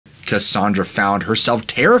Cassandra found herself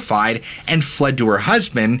terrified and fled to her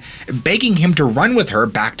husband, begging him to run with her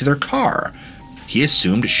back to their car. He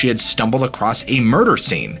assumed she had stumbled across a murder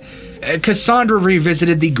scene. Cassandra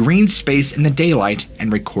revisited the green space in the daylight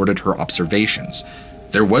and recorded her observations.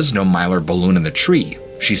 There was no mylar balloon in the tree,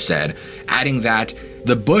 she said, adding that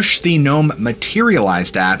the bush the gnome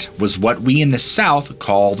materialized at was what we in the South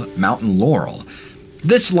called mountain laurel.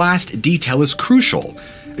 This last detail is crucial.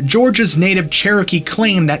 Georgia's native Cherokee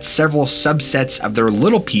claim that several subsets of their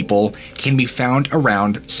little people can be found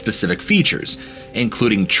around specific features,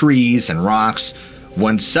 including trees and rocks.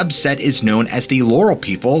 One subset is known as the laurel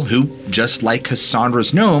people, who, just like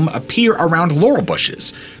Cassandra's gnome, appear around laurel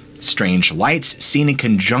bushes. Strange lights seen in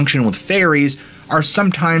conjunction with fairies are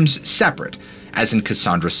sometimes separate, as in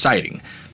Cassandra's sighting.